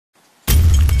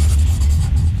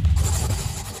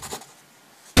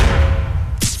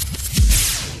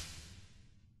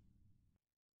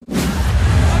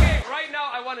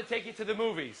take you to the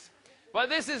movies. But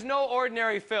this is no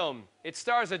ordinary film. It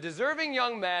stars a deserving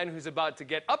young man who's about to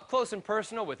get up close and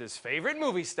personal with his favorite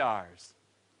movie stars.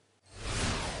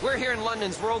 We're here in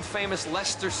London's world-famous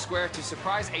Leicester Square to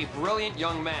surprise a brilliant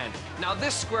young man. Now,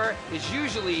 this square is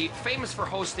usually famous for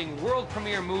hosting world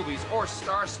premiere movies or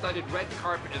star-studded red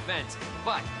carpet events.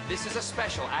 But this is a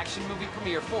special action movie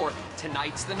premiere for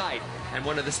Tonight's the Night. And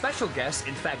one of the special guests,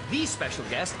 in fact, the special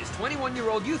guest, is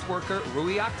 21-year-old youth worker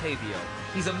Rui Octavio.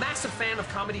 He's a massive fan of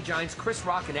comedy giants Chris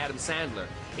Rock and Adam Sandler.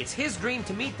 It's his dream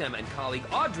to meet them, and colleague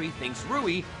Audrey thinks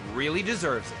Rui really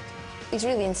deserves it. He's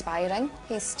really inspiring.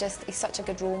 He's such a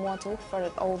good role model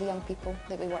for all the young people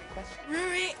that we work with.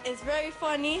 Rui is very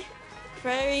funny,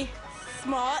 very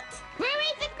smart.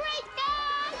 Rui's a great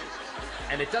dog!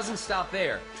 And it doesn't stop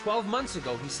there. 12 months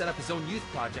ago, he set up his own youth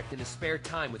project in his spare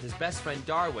time with his best friend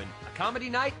Darwin, a comedy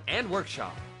night and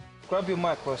workshop. Grab Your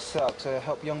Mic was set up to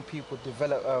help young people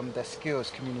develop their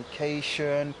skills,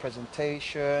 communication,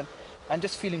 presentation, and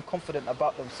just feeling confident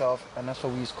about themselves, and that's why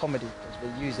we use comedy,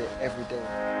 because we use it every day.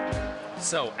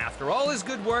 So, after all his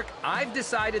good work, I've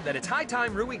decided that it's high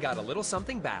time Rui got a little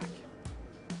something back.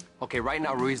 Okay, right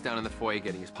now Rui's down in the foyer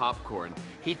getting his popcorn.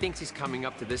 He thinks he's coming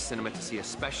up to this cinema to see a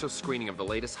special screening of the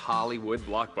latest Hollywood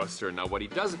blockbuster. Now, what he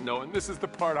doesn't know, and this is the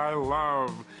part I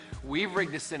love, we've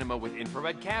rigged the cinema with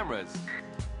infrared cameras.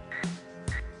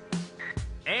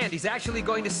 And he's actually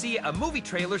going to see a movie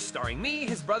trailer starring me,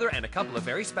 his brother, and a couple of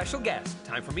very special guests.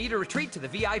 Time for me to retreat to the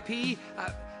VIP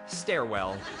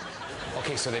stairwell.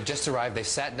 Okay, so they've just arrived. They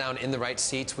sat down in the right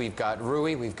seats. We've got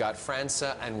Rui, we've got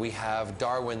Franca, and we have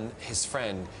Darwin, his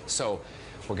friend. So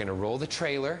we're going to roll the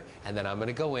trailer, and then I'm going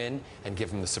to go in and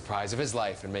give him the surprise of his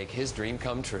life and make his dream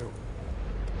come true.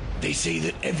 They say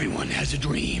that everyone has a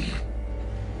dream.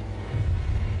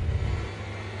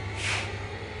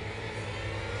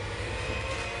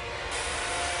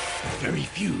 Very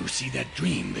few see that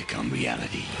dream become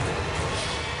reality.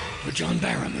 For John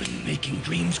Barrowman, making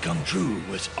dreams come true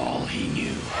was all he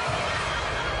knew.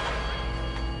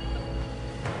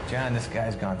 John, this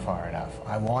guy's gone far enough.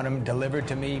 I want him delivered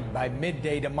to me by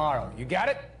midday tomorrow. You got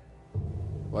it?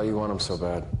 Why do you want him so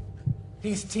bad?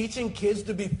 He's teaching kids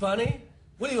to be funny?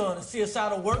 What do you want to see us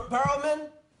out of work, Barrowman?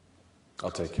 I'll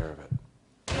take care of it.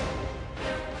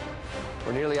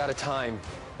 We're nearly out of time.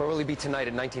 Where will he be tonight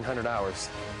at 1900 hours?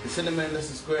 The cinema in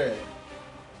Leicester Square.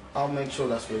 I'll make sure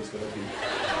that's where he's going to be.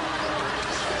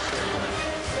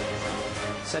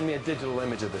 Send me a digital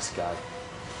image of this guy.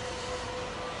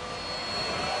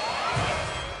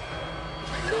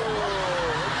 The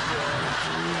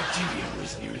video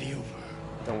is nearly over.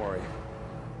 Don't worry.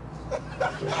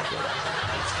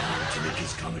 It's time to make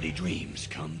his comedy dreams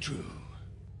come true.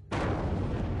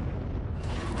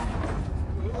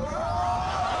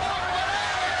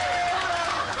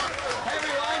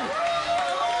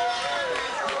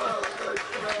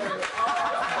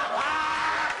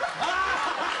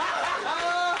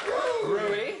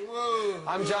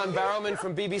 I'm John Barrowman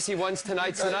from BBC One's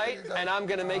Tonight's the Night, and I'm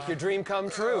gonna make your dream come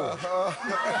true.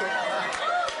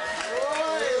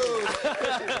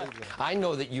 I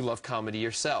know that you love comedy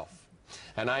yourself,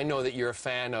 and I know that you're a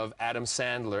fan of Adam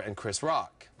Sandler and Chris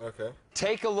Rock. Okay.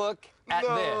 Take a look at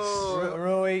this.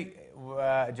 Rui,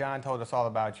 John told us all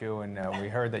about you, and we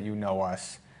heard that you know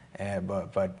us.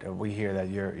 But we hear that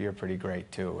you're pretty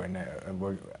great too, and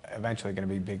we're eventually going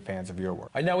to be big fans of your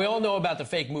work. Now, we all know about the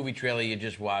fake movie trailer you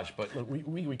just watched, but look,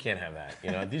 we can't have that.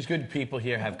 You know, these good people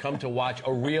here have come to watch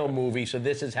a real movie, so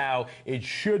this is how it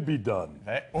should be done.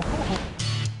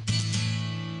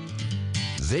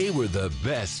 They were the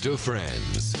best of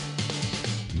friends.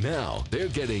 Now they're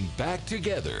getting back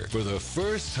together for the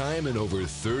first time in over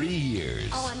 30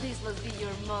 years. Oh, and this must be your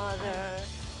mother.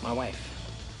 My wife.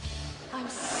 I'm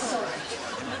sorry.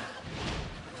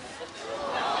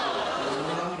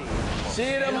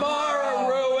 See you tomorrow,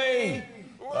 Rui!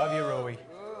 Love you, Rui.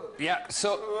 Yeah,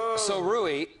 so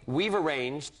Rui, we've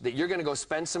arranged that you're gonna go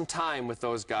spend some time with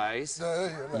those guys.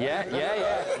 Yeah.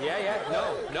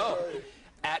 No.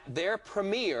 At their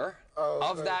premiere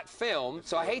of that film.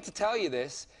 So I hate to tell you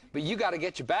this, but you gotta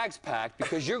get your bags packed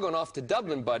because you're going off to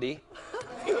Dublin, buddy.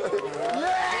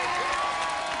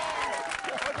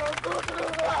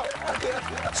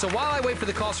 So while I wait for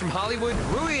the calls from Hollywood,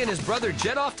 Rui and his brother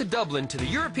jet off to Dublin to the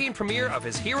European premiere of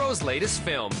his hero's latest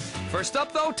film. First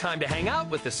up, though, time to hang out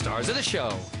with the stars of the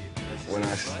show. When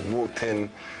I walked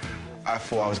in, I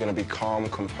thought I was going to be calm,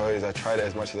 composed. I tried it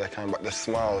as much as I can, but the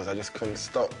smiles, I just couldn't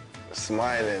stop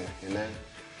smiling, you know?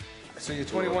 So you're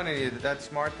 21 and you're that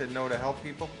smart to know to help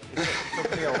people? It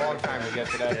took me a long time to get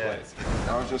to that place.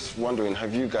 I was just wondering,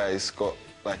 have you guys got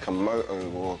like a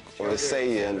motto or a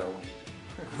saying?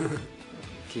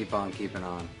 Keep on keeping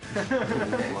on.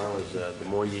 Mine was the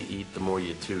more you eat, the more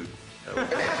you toot. How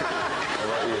about you?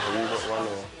 Have you got one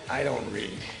or? I don't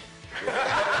read.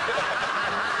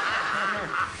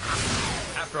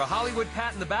 After a Hollywood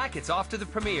pat in the back, it's off to the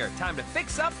premiere. Time to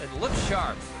fix up and look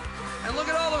sharp. And look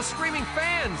at all those screaming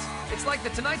fans. It's like the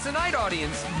Tonight's the Night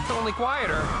audience, only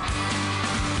quieter.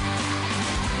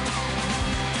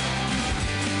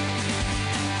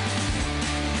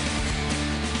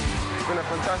 It's been a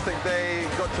fantastic day.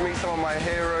 Got to meet some of my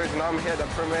heroes, and I'm here at the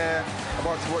premiere,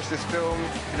 about to watch this film.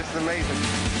 This is amazing.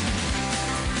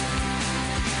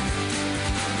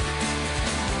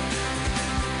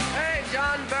 Hey,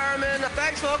 John Barrowman.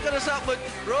 Thanks for hooking us up with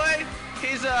Rui.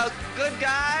 He's a good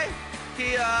guy.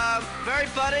 He very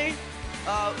funny,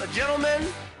 a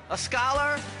gentleman, a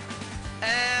scholar,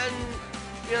 and,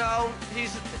 you know,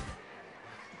 he's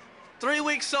 3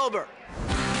 weeks sober.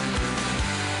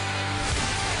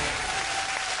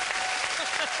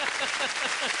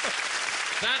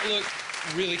 That looked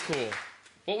really cool.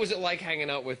 What was it like hanging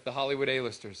out with the Hollywood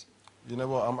A-listers? You know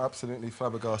what? I'm absolutely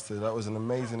flabbergasted. That was an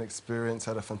amazing experience.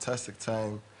 Had a fantastic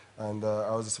time. And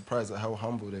I was surprised at how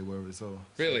humble they were as well.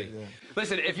 Really? So, yeah.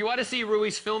 Listen, if you want to see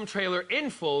Rui's film trailer in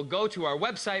full, go to our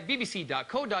website,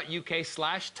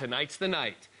 bbc.co.uk/Tonight's the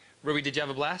Night. Rui, did you have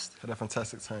a blast? Had a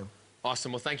fantastic time.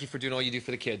 Awesome. Well, thank you for doing all you do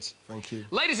for the kids. Thank you.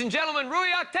 Ladies and gentlemen,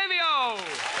 Rui Octavio!